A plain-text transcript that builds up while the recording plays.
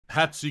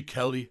Patsy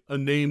Kelly, a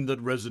name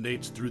that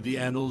resonates through the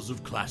annals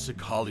of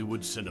classic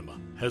Hollywood cinema,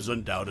 has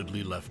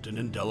undoubtedly left an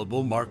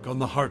indelible mark on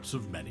the hearts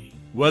of many.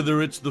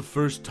 Whether it's the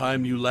first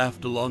time you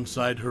laughed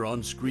alongside her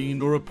on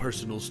screen or a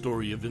personal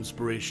story of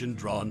inspiration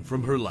drawn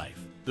from her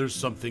life, there's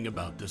something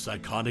about this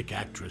iconic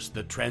actress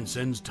that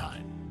transcends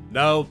time.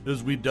 Now,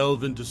 as we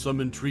delve into some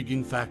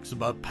intriguing facts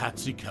about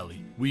Patsy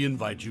Kelly, we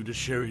invite you to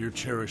share your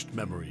cherished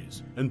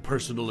memories and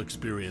personal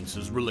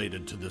experiences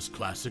related to this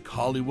classic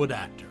Hollywood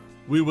actor.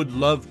 We would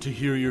love to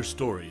hear your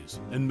stories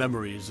and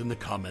memories in the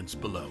comments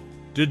below.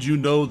 Did you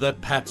know that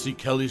Patsy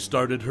Kelly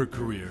started her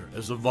career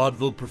as a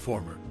vaudeville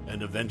performer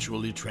and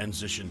eventually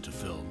transitioned to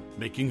film,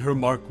 making her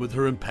mark with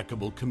her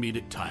impeccable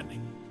comedic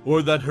timing?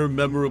 Or that her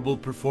memorable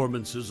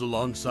performances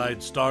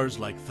alongside stars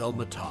like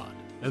Thelma Todd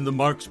and the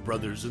Marx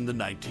Brothers in the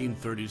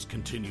 1930s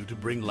continue to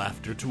bring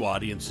laughter to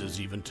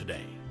audiences even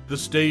today? The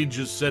stage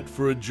is set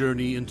for a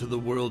journey into the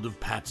world of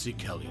Patsy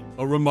Kelly,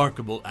 a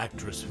remarkable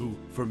actress who,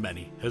 for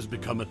many, has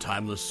become a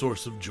timeless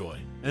source of joy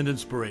and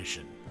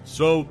inspiration.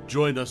 So,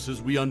 join us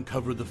as we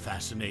uncover the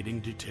fascinating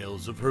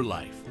details of her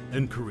life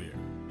and career.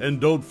 And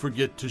don't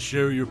forget to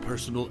share your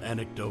personal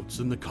anecdotes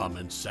in the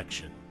comments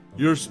section.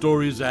 Your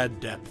stories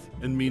add depth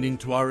and meaning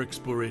to our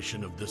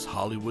exploration of this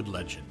Hollywood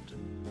legend.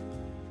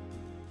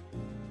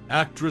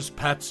 Actress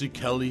Patsy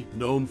Kelly,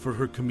 known for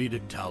her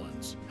comedic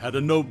talents, had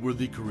a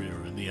noteworthy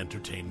career in the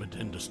entertainment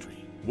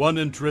industry. One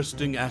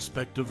interesting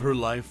aspect of her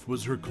life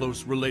was her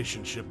close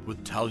relationship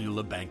with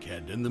Tallulah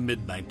Bankhead in the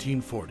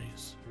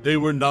mid-1940s. They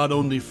were not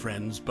only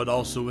friends, but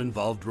also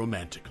involved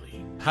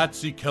romantically.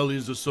 Patsy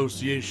Kelly's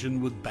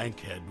association with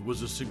Bankhead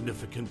was a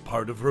significant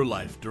part of her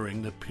life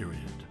during that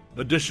period.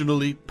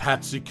 Additionally,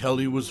 Patsy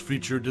Kelly was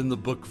featured in the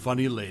book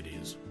Funny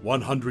Ladies,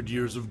 100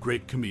 Years of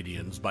Great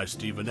Comedians by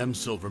Stephen M.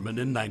 Silverman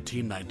in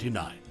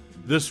 1999.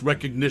 This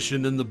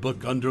recognition in the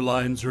book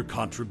underlines her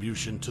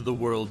contribution to the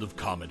world of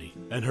comedy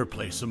and her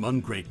place among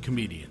great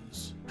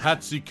comedians.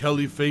 Patsy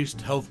Kelly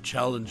faced health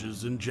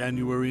challenges in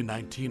January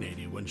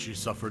 1980 when she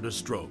suffered a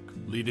stroke,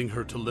 leading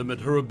her to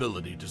limit her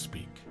ability to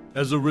speak.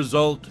 As a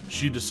result,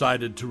 she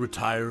decided to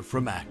retire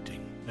from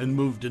acting and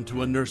moved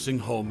into a nursing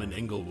home in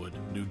Englewood,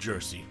 New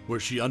Jersey, where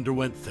she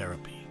underwent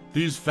therapy.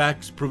 These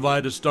facts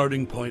provide a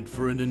starting point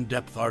for an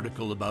in-depth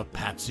article about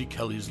Patsy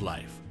Kelly's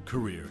life,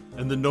 career,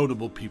 and the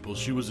notable people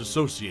she was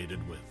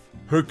associated with.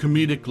 Her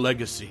comedic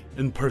legacy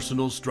and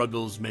personal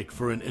struggles make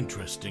for an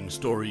interesting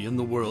story in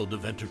the world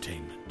of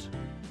entertainment.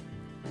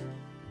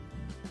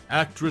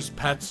 Actress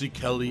Patsy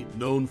Kelly,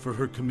 known for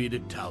her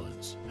comedic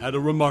talents, had a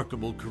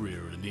remarkable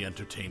career in the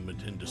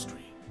entertainment industry.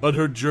 But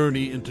her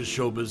journey into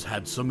showbiz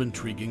had some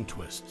intriguing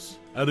twists.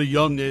 At a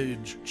young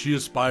age, she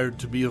aspired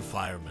to be a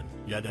fireman,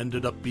 yet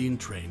ended up being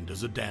trained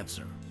as a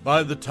dancer.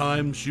 By the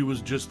time she was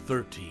just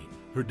 13,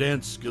 her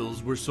dance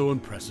skills were so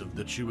impressive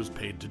that she was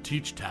paid to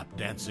teach tap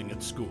dancing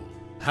at school.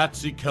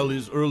 Patsy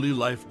Kelly's early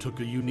life took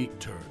a unique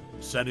turn,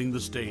 setting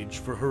the stage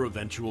for her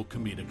eventual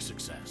comedic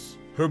success.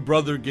 Her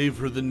brother gave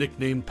her the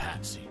nickname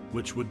Patsy,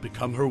 which would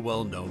become her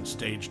well-known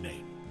stage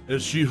name.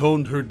 As she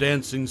honed her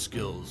dancing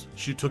skills,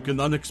 she took an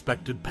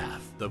unexpected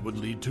path that would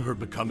lead to her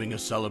becoming a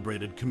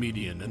celebrated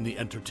comedian in the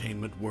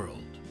entertainment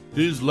world.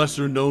 These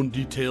lesser-known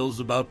details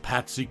about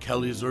Patsy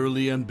Kelly's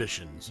early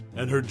ambitions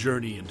and her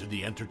journey into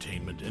the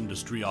entertainment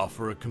industry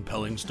offer a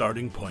compelling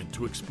starting point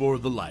to explore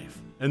the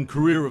life and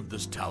career of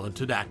this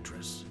talented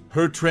actress.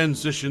 Her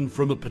transition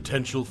from a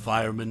potential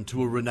fireman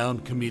to a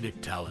renowned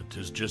comedic talent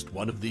is just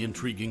one of the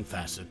intriguing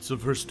facets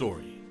of her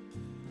story.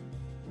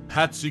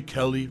 Patsy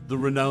Kelly, the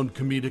renowned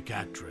comedic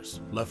actress,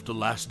 left a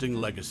lasting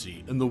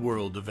legacy in the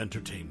world of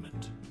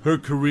entertainment. Her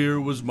career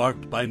was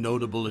marked by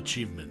notable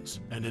achievements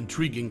and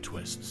intriguing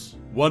twists.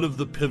 One of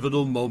the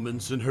pivotal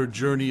moments in her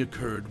journey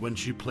occurred when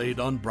she played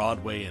on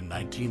Broadway in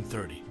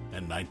 1930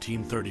 and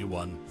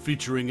 1931,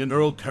 featuring in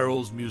Earl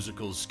Carroll's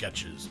musicals,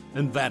 sketches,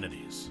 and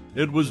vanities.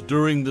 It was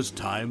during this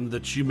time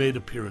that she made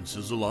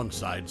appearances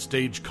alongside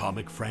stage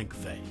comic Frank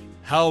Fay.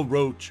 Hal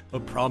Roach, a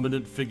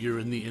prominent figure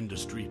in the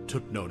industry,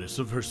 took notice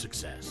of her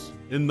success.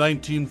 In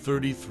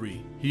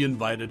 1933, he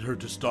invited her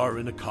to star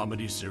in a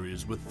comedy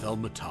series with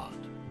Thelma Todd.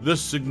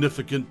 This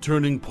significant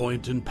turning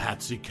point in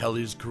Patsy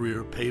Kelly's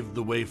career paved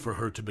the way for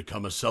her to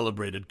become a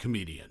celebrated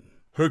comedian.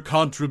 Her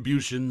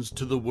contributions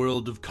to the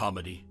world of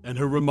comedy and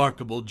her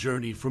remarkable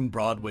journey from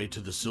Broadway to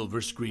the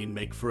silver screen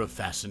make for a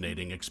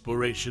fascinating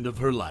exploration of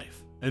her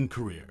life and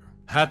career.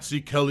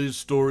 Patsy Kelly's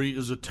story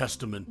is a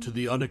testament to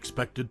the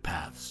unexpected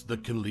paths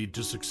that can lead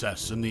to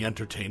success in the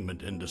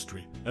entertainment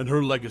industry, and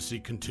her legacy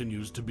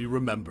continues to be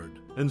remembered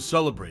and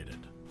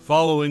celebrated.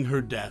 Following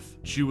her death,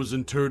 she was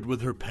interred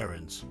with her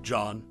parents,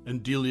 John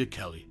and Delia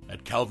Kelly,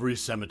 at Calvary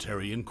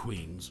Cemetery in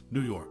Queens,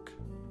 New York.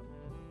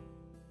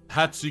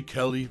 Patsy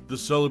Kelly, the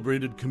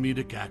celebrated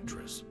comedic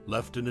actress,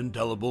 left an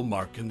indelible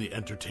mark in the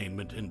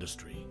entertainment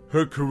industry.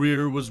 Her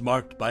career was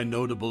marked by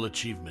notable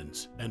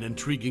achievements and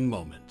intriguing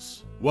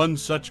moments. One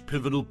such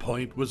pivotal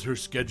point was her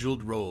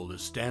scheduled role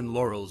as Stan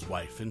Laurel's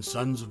wife in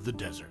Sons of the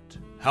Desert.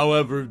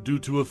 However, due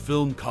to a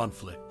film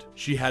conflict,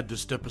 she had to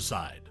step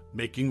aside,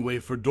 making way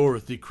for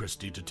Dorothy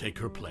Christie to take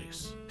her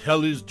place.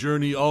 Kelly's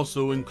journey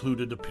also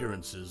included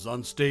appearances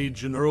on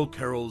stage in Earl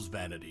Carroll's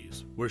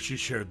Vanities, where she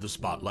shared the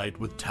spotlight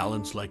with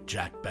talents like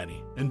Jack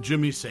Benny and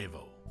Jimmy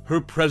Savo.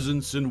 Her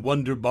presence in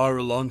Wonder Bar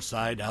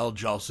alongside Al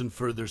Jolson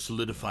further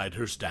solidified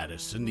her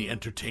status in the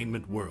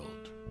entertainment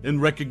world. In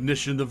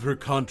recognition of her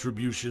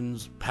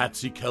contributions,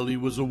 Patsy Kelly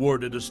was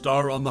awarded a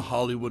star on the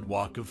Hollywood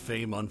Walk of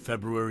Fame on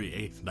February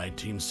 8,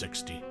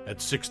 1960, at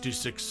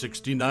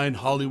 6669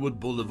 Hollywood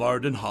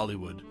Boulevard in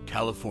Hollywood,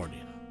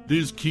 California.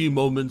 These key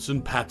moments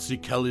in Patsy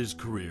Kelly's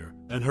career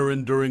and her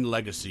enduring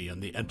legacy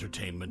in the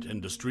entertainment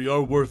industry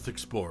are worth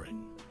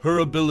exploring. Her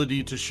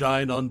ability to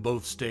shine on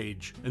both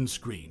stage and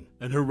screen,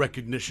 and her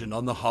recognition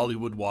on the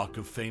Hollywood Walk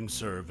of Fame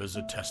serve as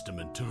a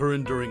testament to her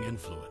enduring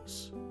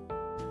influence.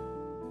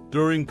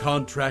 During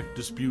contract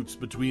disputes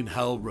between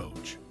Hal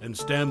Roach and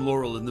Stan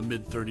Laurel in the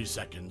mid-30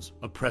 seconds,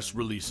 a press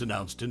release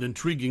announced an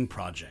intriguing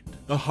project,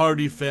 a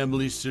Hardy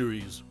Family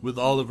series with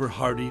Oliver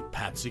Hardy,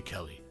 Patsy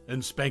Kelly,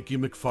 and Spanky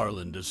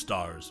McFarland as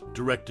stars,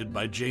 directed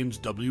by James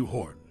W.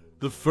 Horton.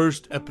 The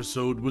first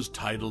episode was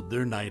titled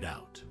Their Night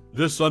Out.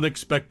 This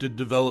unexpected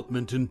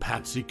development in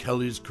Patsy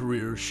Kelly's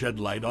career shed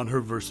light on her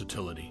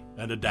versatility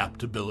and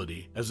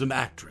adaptability as an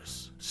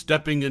actress.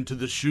 Stepping into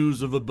the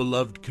shoes of a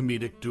beloved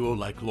comedic duo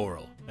like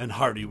Laurel and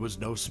Hardy was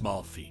no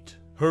small feat.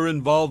 Her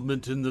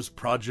involvement in this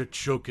project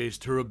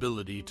showcased her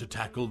ability to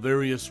tackle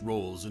various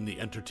roles in the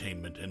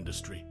entertainment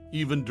industry,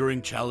 even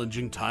during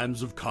challenging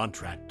times of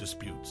contract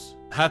disputes.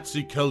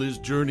 Patsy Kelly's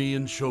journey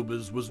in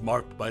showbiz was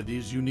marked by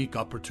these unique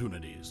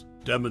opportunities,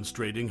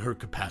 demonstrating her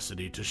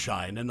capacity to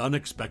shine in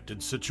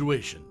unexpected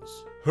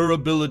situations. Her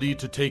ability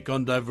to take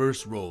on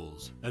diverse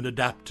roles and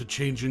adapt to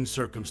changing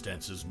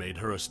circumstances made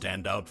her a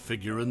standout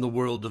figure in the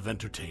world of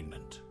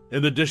entertainment.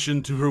 In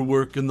addition to her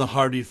work in the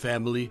Hardy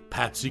Family,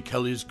 Patsy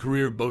Kelly's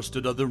career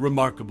boasted other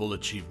remarkable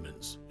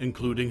achievements,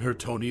 including her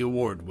Tony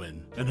Award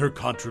win and her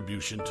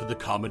contribution to the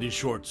comedy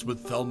shorts with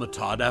Thelma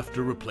Todd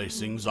after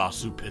replacing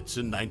Zasu Pitts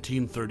in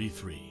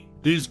 1933.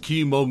 These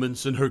key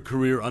moments in her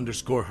career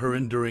underscore her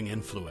enduring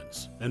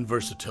influence and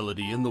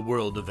versatility in the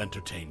world of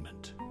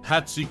entertainment.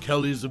 Patsy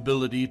Kelly's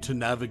ability to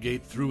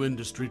navigate through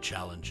industry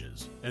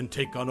challenges and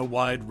take on a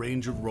wide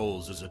range of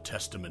roles is a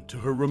testament to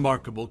her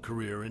remarkable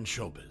career in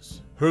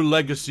showbiz. Her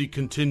legacy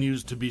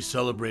continues to be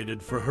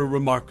celebrated for her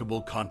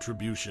remarkable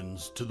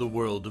contributions to the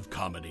world of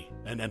comedy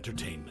and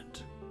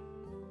entertainment.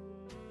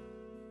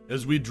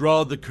 As we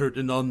draw the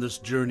curtain on this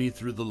journey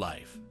through the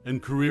life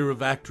and career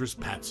of actress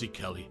Patsy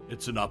Kelly,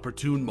 it's an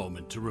opportune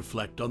moment to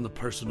reflect on the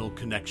personal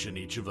connection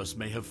each of us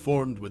may have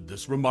formed with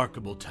this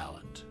remarkable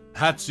talent.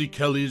 Patsy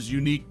Kelly's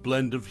unique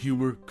blend of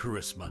humor,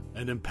 charisma,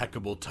 and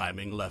impeccable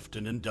timing left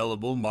an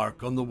indelible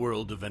mark on the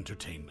world of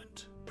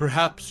entertainment.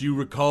 Perhaps you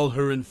recall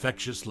her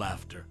infectious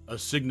laughter, a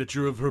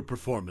signature of her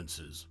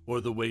performances,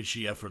 or the way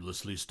she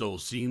effortlessly stole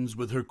scenes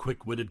with her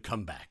quick-witted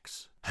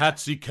comebacks.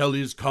 Patsy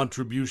Kelly's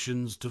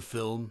contributions to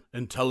film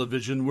and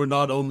television were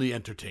not only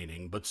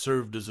entertaining but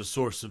served as a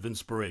source of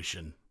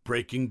inspiration,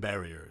 breaking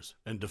barriers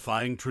and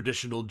defying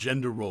traditional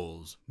gender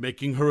roles,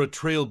 making her a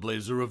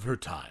trailblazer of her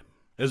time.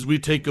 As we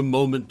take a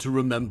moment to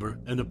remember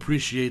and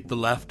appreciate the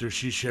laughter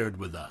she shared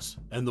with us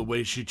and the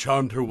way she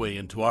charmed her way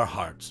into our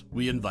hearts,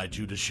 we invite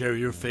you to share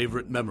your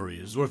favorite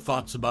memories or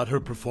thoughts about her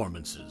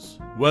performances.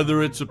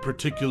 Whether it's a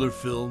particular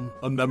film,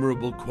 a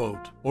memorable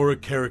quote, or a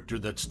character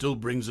that still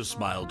brings a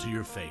smile to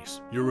your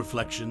face, your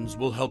reflections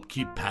will help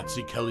keep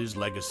Patsy Kelly's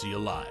legacy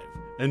alive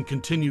and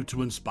continue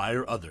to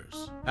inspire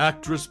others.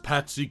 Actress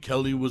Patsy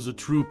Kelly was a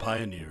true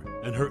pioneer,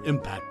 and her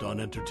impact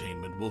on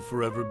entertainment will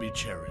forever be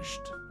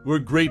cherished. We're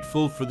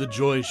grateful for the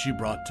joy she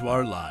brought to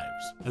our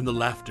lives and the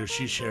laughter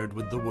she shared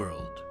with the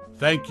world.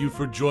 Thank you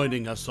for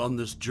joining us on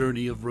this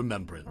journey of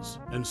remembrance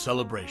and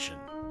celebration.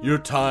 Your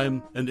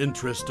time and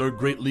interest are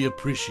greatly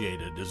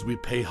appreciated as we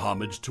pay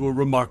homage to a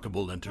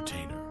remarkable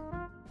entertainer.